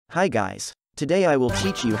Hi guys. Today I will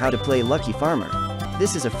teach you how to play Lucky Farmer.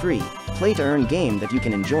 This is a free, play-to-earn game that you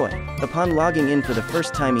can enjoy. Upon logging in for the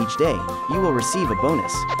first time each day, you will receive a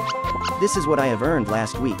bonus. This is what I have earned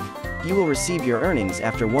last week. You will receive your earnings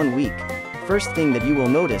after 1 week. First thing that you will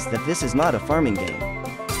notice that this is not a farming game.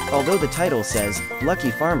 Although the title says,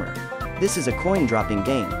 Lucky Farmer, this is a coin-dropping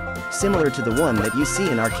game, similar to the one that you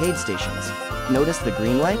see in arcade stations. Notice the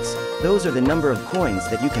green lights? Those are the number of coins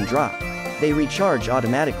that you can drop. They recharge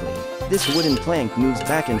automatically. This wooden plank moves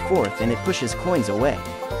back and forth and it pushes coins away.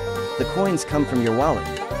 The coins come from your wallet.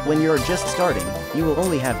 When you're just starting, you will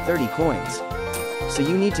only have 30 coins. So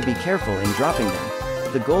you need to be careful in dropping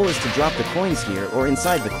them. The goal is to drop the coins here or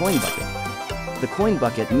inside the coin bucket. The coin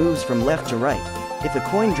bucket moves from left to right. If a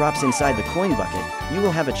coin drops inside the coin bucket, you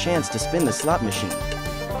will have a chance to spin the slot machine.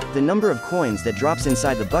 The number of coins that drops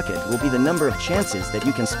inside the bucket will be the number of chances that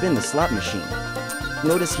you can spin the slot machine.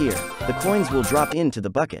 Notice here, the coins will drop into the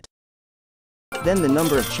bucket. Then the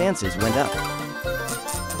number of chances went up.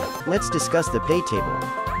 Let's discuss the pay table.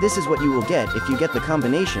 This is what you will get if you get the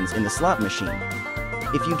combinations in the slot machine.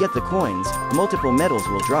 If you get the coins, multiple medals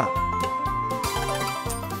will drop.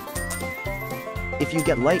 If you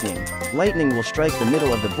get lightning, lightning will strike the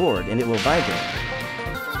middle of the board and it will vibrate.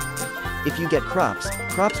 If you get crops,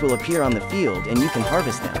 crops will appear on the field and you can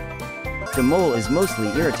harvest them. The mole is mostly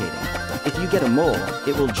irritating. If you get a mole,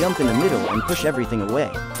 it will jump in the middle and push everything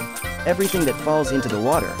away. Everything that falls into the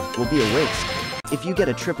water will be a waste. If you get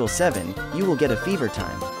a 777, you will get a fever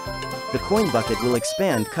time. The coin bucket will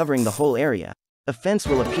expand covering the whole area. A fence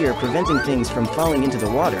will appear preventing things from falling into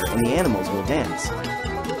the water and the animals will dance.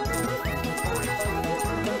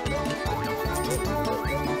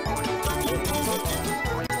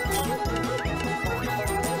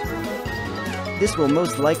 This will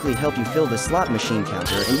most likely help you fill the slot machine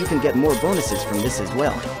counter and you can get more bonuses from this as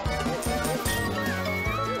well.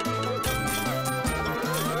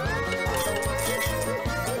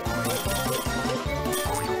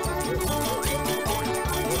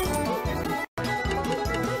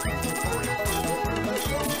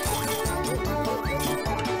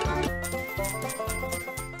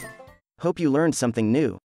 Hope you learned something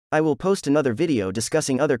new. I will post another video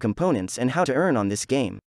discussing other components and how to earn on this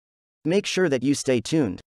game. Make sure that you stay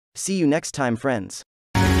tuned. See you next time, friends.